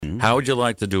How would you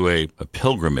like to do a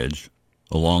pilgrimage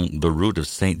along the route of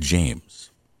St. James?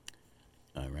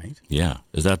 All right. Yeah.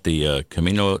 Is that the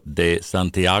Camino de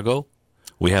Santiago?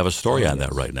 We have a story on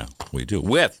that right now. We do.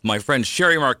 With my friend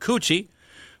Sherry Marcucci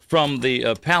from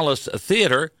the Palace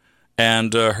Theater,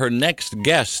 and her next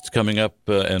guest coming up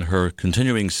in her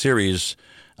continuing series,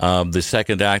 the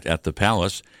second act at the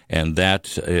Palace, and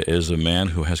that is a man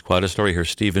who has quite a story here,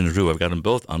 Stephen Drew. I've got them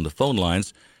both on the phone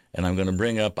lines, and I'm going to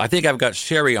bring up, I think I've got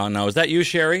Sherry on now. Is that you,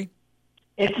 Sherry?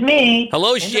 It's me.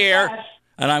 Hello, Sherry.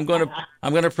 And I'm going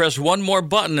to press one more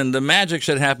button, and the magic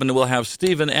should happen, and we'll have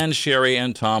Stephen and Sherry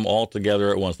and Tom all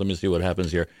together at once. Let me see what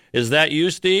happens here. Is that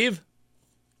you, Steve?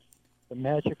 The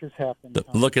magic has happened. Tom.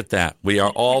 Look at that. We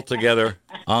are all together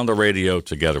on the radio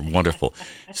together. Wonderful.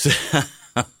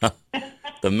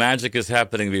 The magic is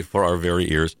happening before our very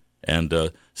ears.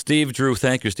 And Steve Drew,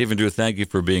 thank you. Stephen Drew, thank you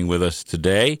for being with us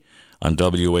today on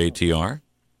WATR.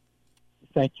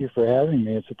 Thank you for having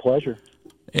me. It's a pleasure.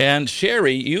 And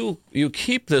Sherry, you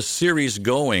keep this series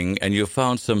going, and you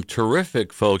found some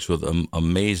terrific folks with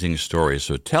amazing stories.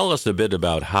 So tell us a bit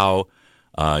about how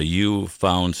you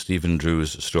found Stephen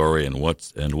Drew's story, and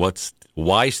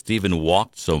why Stephen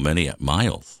walked so many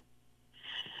miles.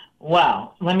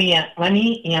 Well, let me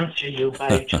answer you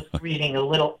by just reading a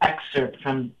little excerpt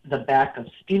from the back of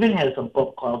Stephen has a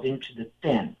book called Into the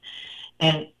Thin.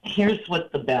 And here's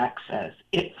what the back says.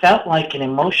 It felt like an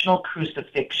emotional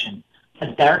crucifixion,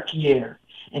 a dark year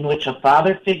in which a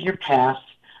father figure passed,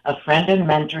 a friend and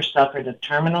mentor suffered a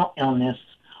terminal illness,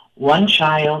 one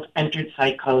child entered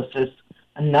psychosis,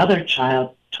 another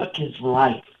child took his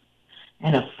life,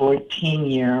 and a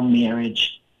 14-year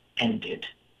marriage ended.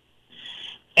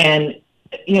 And,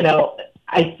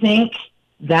 I think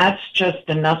that's just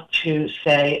enough to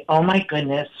say, oh my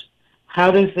goodness, how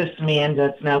does this man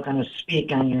that's now going to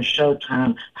speak on your show,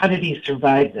 Tom, how did he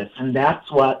survive this? And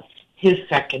that's what his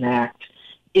second act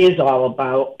is all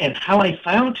about. And how I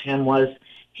found him was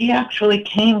he actually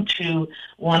came to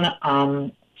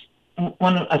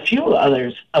a few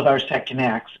others of our second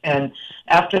acts. And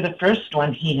after the first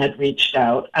one, he had reached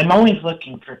out. I'm always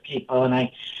looking for people, and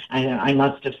I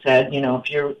must have said,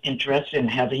 if you're interested and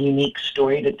have a unique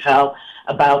story to tell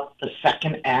about the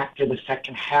second act or the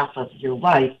second half of your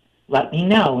life, let me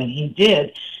know. And he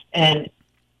did. And,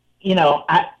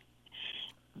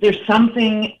 there's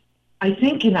something, I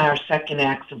think, in our second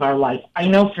acts of our life. I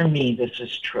know for me this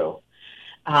is true.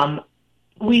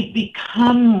 We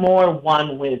become more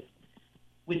one with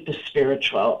the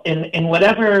spiritual in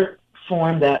whatever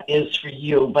form that is for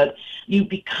you, but you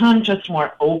become just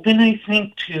more open, I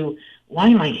think, to why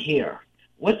am I here?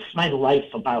 What's my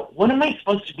life about? What am I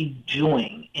supposed to be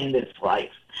doing in this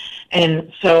life?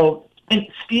 And so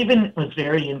Stephen was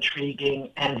very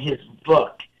intriguing, and his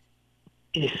book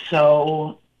is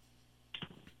so,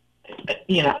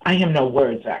 I have no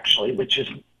words, actually, which is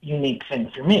a unique thing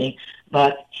for me,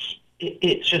 but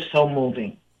it's just so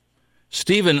moving.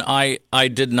 Stephen, I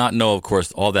did not know, of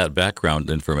course, all that background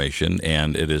information,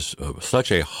 and it is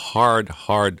such a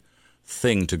hard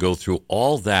thing to go through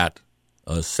all that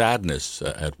sadness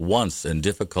at once and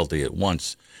difficulty at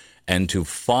once, and to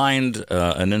find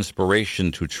an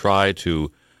inspiration to try to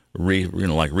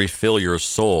refill your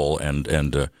soul and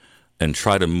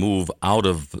try to move out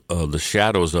of the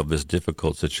shadows of this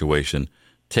difficult situation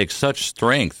takes such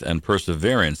strength and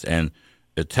perseverance. And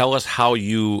tell us how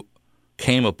you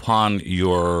came upon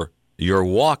your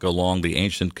walk along the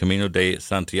ancient Camino de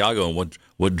Santiago, and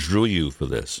what drew you for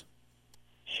this?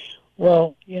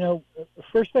 Well,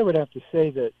 first I would have to say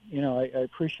that I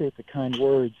appreciate the kind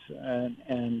words,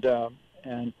 and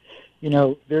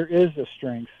there is a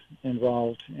strength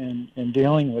involved in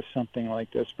dealing with something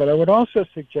like this. But I would also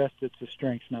suggest it's a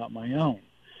strength not my own.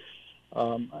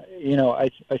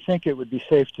 I think it would be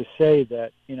safe to say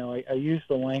that, I use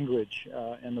the language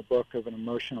in the book of an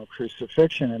emotional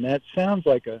crucifixion, and that sounds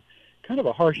like a kind of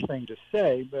a harsh thing to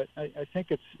say, but I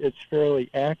think it's fairly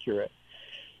accurate.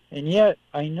 And yet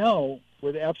I know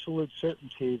with absolute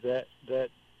certainty that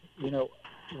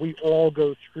we all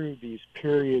go through these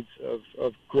periods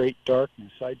of great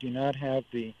darkness. I do not have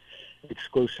the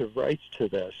exclusive rights to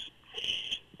this.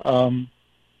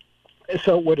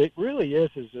 So what it really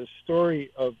is a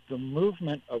story of the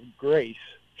movement of grace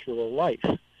through a life.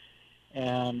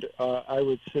 And I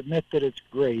would submit that it's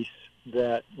grace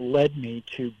that led me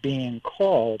to being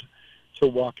called to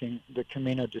walking the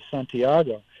Camino de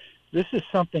Santiago. This is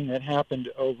something that happened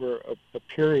over a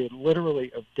period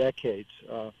literally of decades.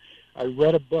 I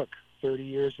read a book 30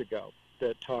 years ago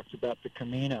that talked about the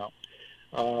Camino.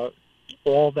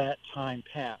 All that time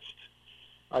passed.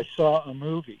 I saw a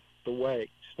movie, The Way,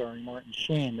 starring Martin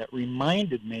Sheen that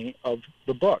reminded me of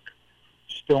the book,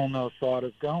 Still No Thought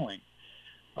of Going.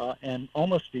 And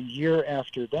almost a year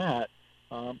after that,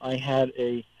 I had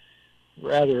a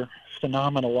rather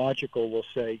phenomenological, we'll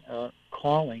say,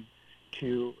 calling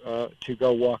to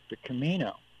go walk the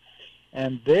Camino.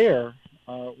 And there,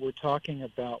 we're talking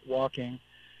about walking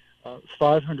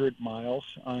 500 miles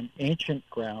on ancient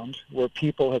ground where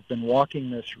people have been walking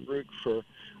this route for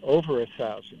over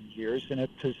 1,000 years, and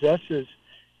it possesses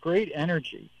great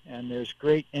energy, and there's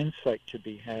great insight to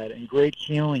be had and great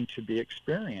healing to be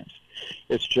experienced.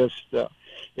 It's just,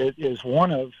 it is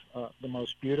one of the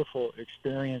most beautiful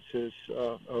experiences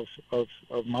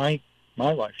of my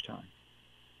lifetime.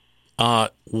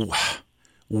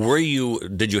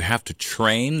 Did you have to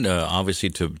train, obviously,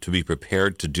 to be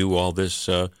prepared to do all this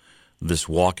this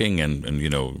walking and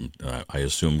I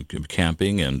assume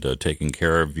camping and taking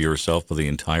care of yourself for the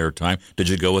entire time? Did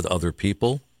you go with other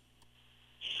people?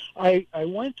 I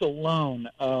went alone,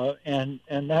 and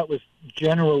that was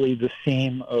generally the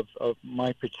theme of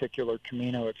my particular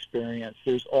Camino experience.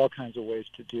 There's all kinds of ways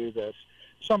to do this.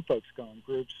 Some folks go in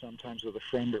groups, sometimes with a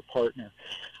friend or partner.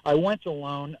 I went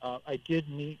alone. I did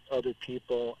meet other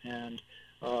people, and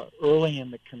early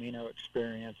in the Camino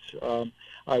experience,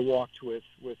 I walked with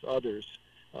others.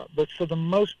 But for the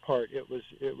most part, it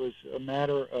was a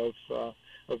matter of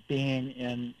being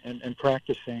in and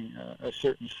practicing a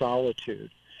certain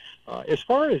solitude. As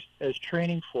far as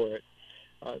training for it,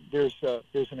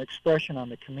 there's an expression on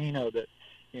the Camino that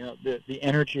the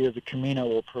energy of the Camino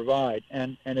will provide,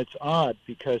 and it's odd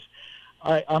because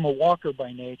I'm a walker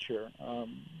by nature,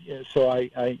 so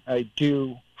I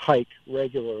do hike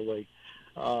regularly,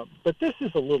 but this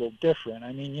is a little different.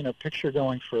 I mean, picture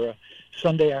going for a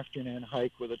Sunday afternoon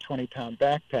hike with a 20-pound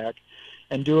backpack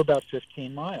and do about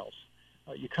 15 miles.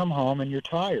 You come home and you're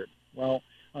tired. Well,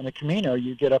 on the Camino,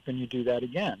 you get up and you do that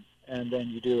again, and then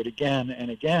you do it again and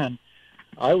again.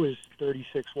 I was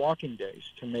 36 walking days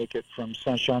to make it from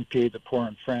Saint-Jean-Pied-de-Port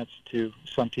in France to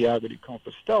Santiago de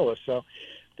Compostela. So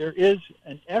there is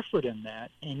an effort in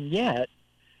that, and yet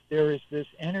there is this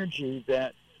energy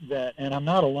that and I'm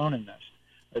not alone in this.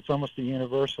 It's almost a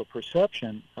universal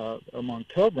perception among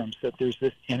pilgrims that there's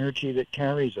this energy that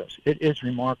carries us. It is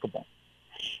remarkable.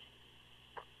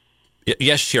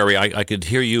 Yes, Sherry, I could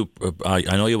hear you. I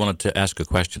know you wanted to ask a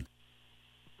question.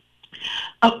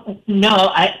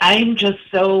 No, I'm just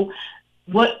so.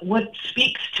 What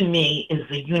speaks to me is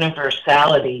the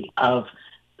universality of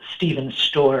Stephen's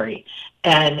story,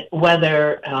 and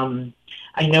whether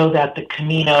I know that the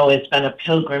Camino has been a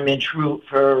pilgrimage route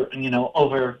for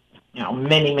over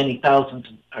many thousands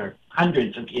or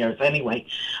hundreds of years anyway,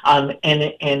 and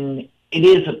it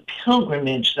is a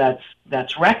pilgrimage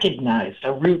that's recognized,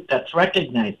 a route that's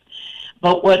recognized.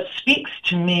 But what speaks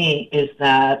to me is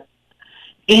that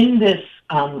in this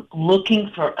looking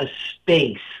for a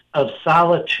space of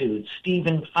solitude,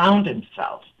 Stephen found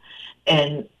himself,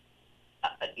 and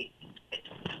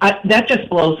that just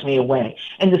blows me away.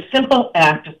 And the simple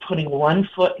act of putting one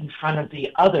foot in front of the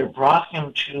other brought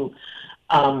him to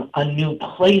a new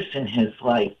place in his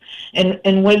life.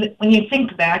 And when you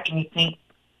think back and you think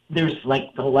there's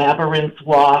like the labyrinth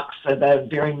walks that are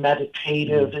very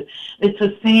meditative, it's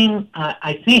the same,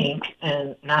 I think,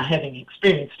 and not having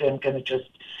experienced it, I'm going to just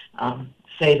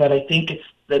say that I think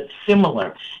that's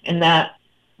similar in that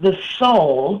the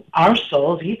soul, our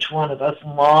souls, each one of us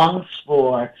longs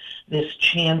for this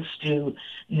chance to,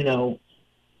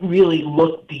 really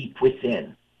look deep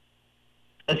within.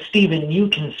 Stephen, you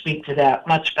can speak to that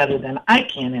much better than I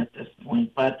can at this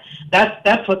point, but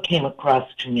that's what came across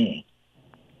to me.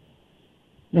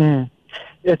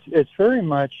 It's very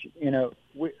much,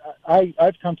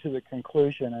 I've come to the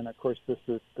conclusion, and of course this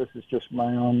is just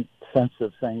my own sense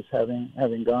of things,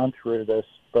 having gone through this,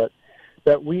 but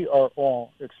that we are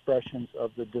all expressions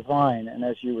of the divine, and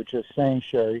as you were just saying,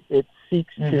 Sherry, it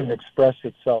seeks to express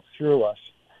itself through us.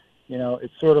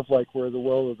 It's sort of like where the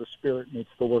will of the spirit meets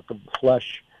the work of the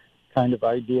flesh kind of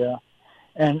idea,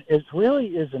 and it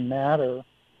really is a matter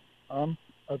of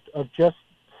just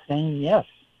saying yes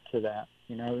to that.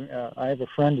 I have a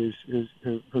friend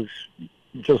who's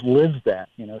just lives that,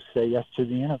 say yes to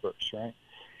the universe, right?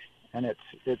 And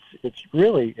it's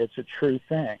really a true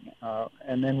thing.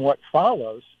 And then what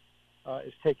follows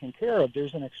is taken care of.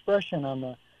 There's an expression on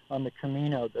the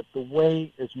Camino that the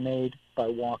way is made by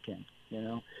walking.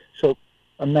 So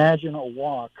imagine a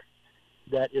walk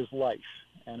that is life,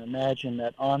 and imagine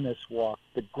that on this walk,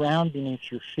 the ground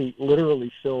beneath your feet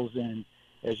literally fills in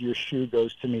as your shoe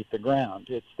goes to meet the ground.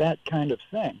 It's that kind of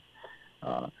thing.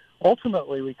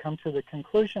 Ultimately, we come to the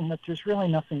conclusion that there's really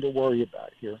nothing to worry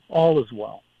about here. All is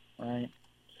well, right?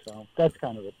 So that's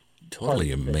kind of the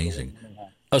Totally amazing.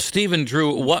 Yeah. Stephen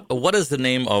Drew, what is the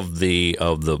name of the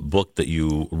book that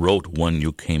you wrote when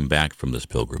you came back from this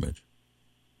pilgrimage?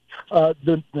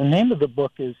 The name of the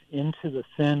book is Into the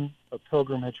Thin, a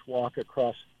Pilgrimage Walk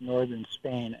Across Northern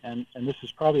Spain, and this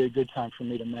is probably a good time for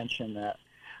me to mention that.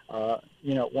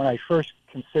 When I first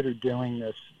considered doing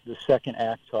the second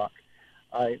act talk,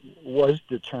 I was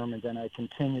determined, and I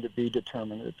continue to be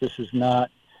determined, that this is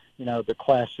not, the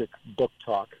classic book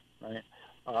talk, right?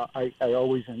 I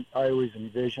always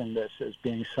envision this as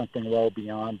being something well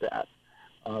beyond that.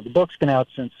 The book's been out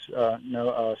since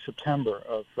September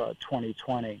of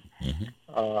 2020.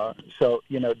 Mm-hmm. So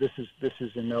this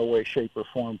is in no way, shape, or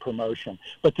form promotion.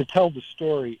 But to tell the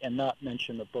story and not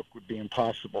mention the book would be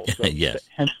impossible. So yes.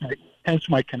 Hence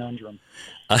my conundrum.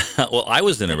 Well, I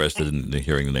was interested in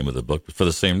hearing the name of the book for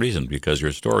the same reason, because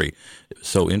your story is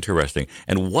so interesting.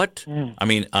 And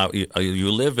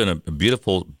you live in a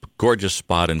beautiful, gorgeous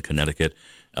spot in Connecticut.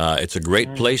 It's a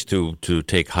great place to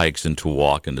take hikes and to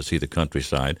walk and to see the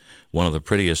countryside. One of the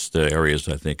prettiest areas,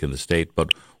 I think, in the state.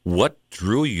 But what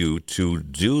drew you to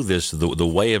do this, the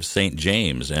Way of St.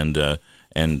 James, and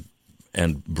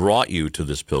brought you to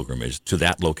this pilgrimage, to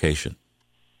that location?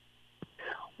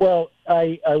 Well,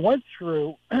 I went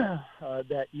through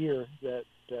that year that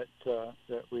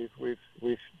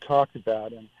we've talked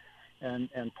about,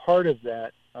 and part of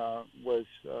that was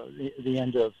the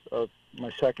end of my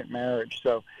second marriage.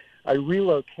 So I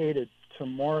relocated to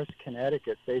Morris,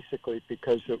 Connecticut, basically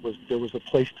because there was a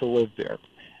place to live there,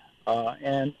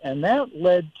 and that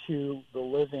led to the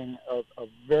living of a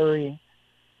very,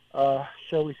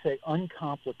 shall we say,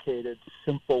 uncomplicated,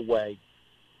 simple way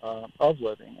of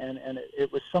living, and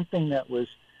it was something that was,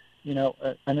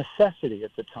 a necessity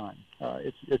at the time.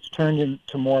 It's turned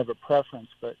into more of a preference,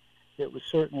 but it was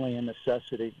certainly a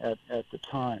necessity at the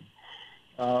time.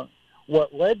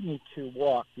 What led me to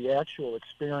walk, the actual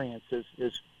experience,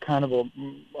 is kind of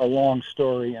a long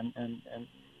story and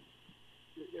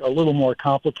a little more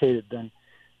complicated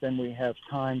than we have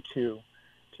time to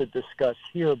discuss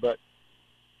here. But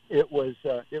it was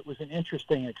an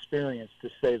interesting experience, to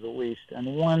say the least,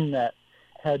 and one that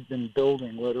had been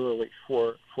building literally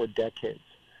for decades.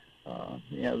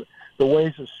 The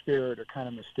ways of spirit are kind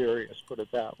of mysterious, put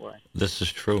it that way. This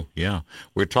is true, yeah.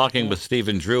 We're talking with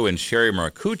Stephen Drew and Sherry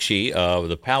Marcucci of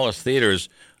the Palace Theater's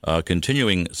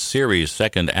continuing series.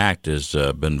 Second act has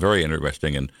been very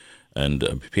interesting,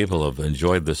 and people have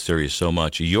enjoyed this series so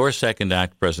much. Your second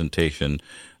act presentation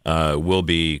will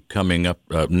be coming up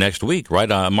next week, right?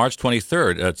 March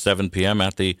 23rd at 7 p.m.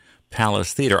 at the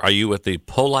Palace Theater. Are you at the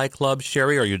Poli Club,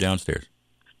 Sherry, or are you downstairs?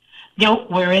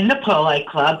 We're in the Poli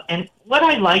Club, and what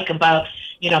I like about,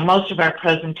 most of our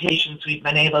presentations, we've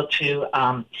been able to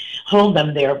hold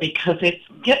them there because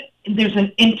there's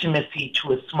an intimacy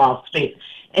to a small space.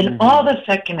 And all the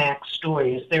second act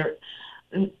stories,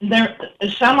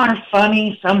 some are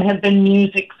funny, some have been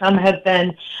music, some have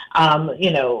been,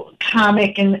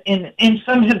 comic, and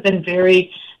some have been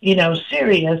very,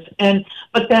 serious.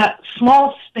 But that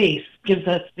small space gives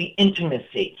us the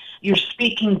intimacy. You're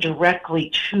speaking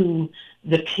directly to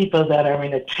the people that are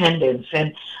in attendance.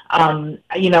 And,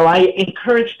 I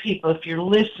encourage people, if you're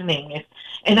listening,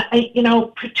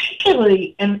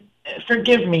 particularly, and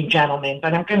forgive me, gentlemen,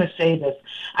 but I'm going to say this.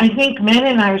 I think men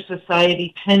in our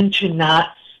society tend to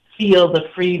not feel the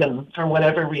freedom, for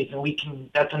whatever reason.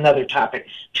 That's another topic,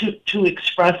 to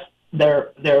express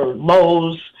their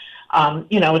lows.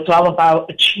 It's all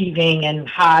about achieving and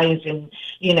highs, and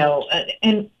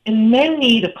men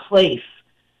need a place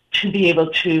to be able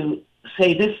to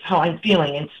say, this is how I'm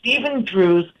feeling. And Stephen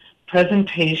Drew's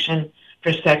presentation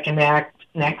for second act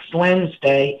next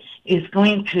Wednesday is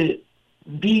going to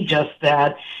be just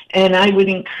that. And I would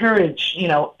encourage,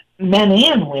 men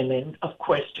and women, of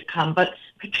course, to come, but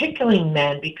particularly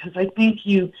men, because I think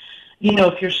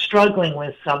if you're struggling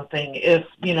with something, if,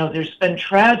 there's been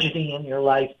tragedy in your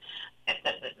life,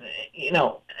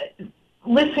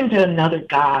 listen to another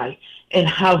guy and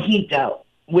how he dealt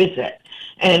with it.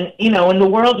 And, in the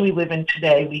world we live in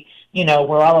today,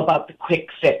 we're all about the quick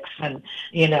fix and,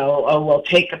 we'll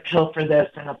take a pill for this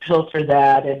and a pill for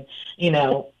that and,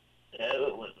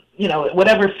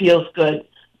 whatever feels good.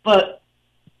 But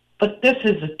this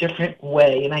is a different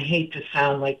way, and I hate to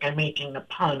sound like I'm making a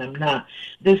pun. I'm not.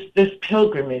 This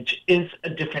pilgrimage is a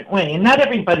different way, and not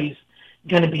everybody's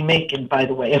going to be making, by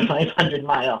the way, a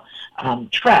 500-mile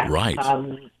trek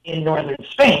in northern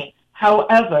Spain.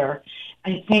 However,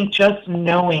 I think just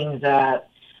knowing that,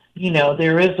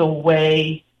 there is a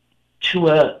way to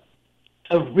a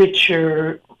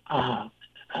richer, a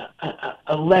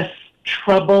less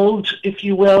troubled, if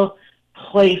you will,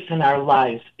 place in our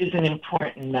lives is an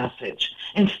important message.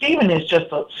 And Stephen is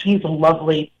he's a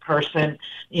lovely person.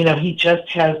 You know, he just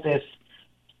has this,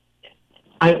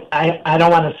 I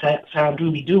don't want to sound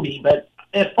doobie-doobie, but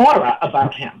an aura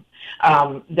about him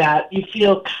that you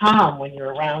feel calm when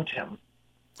you're around him.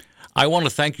 I want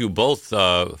to thank you both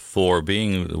for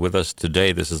being with us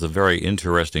today. This is a very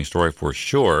interesting story for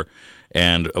sure.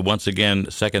 And once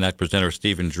again, second act presenter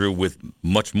Stephen Drew with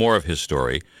much more of his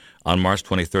story on March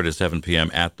 23rd at 7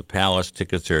 p.m. at the Palace.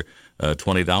 Tickets are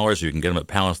 $20. You can get them at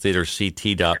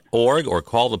palacetheaterct.org or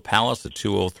call the Palace at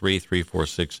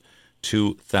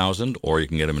 203-346-2000, or you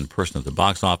can get them in person at the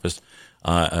box office.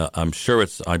 I'm sure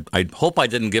I hope I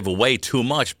didn't give away too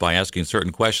much by asking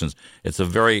certain questions. It's a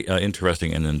very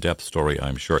interesting and in-depth story,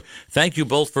 I'm sure. Thank you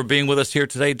both for being with us here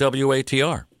today,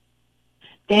 WATR.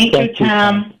 Thank you,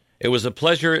 Tom. It was a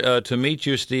pleasure to meet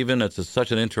you, Stephen. It's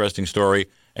such an interesting story.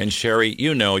 And Sherry,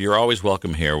 you know you're always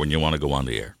welcome here when you want to go on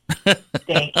the air.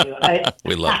 Thank you.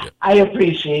 We love you. I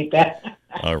appreciate that.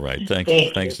 All right.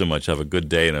 Thanks so much. Have a good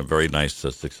day and a very nice,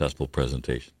 successful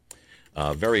presentation.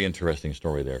 Very interesting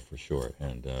story there for sure.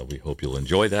 And we hope you'll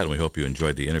enjoy that, and we hope you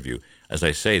enjoyed the interview. As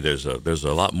I say, there's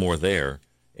a lot more there,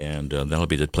 and that'll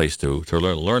be the place to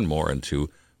learn more and to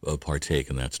partake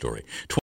in that story.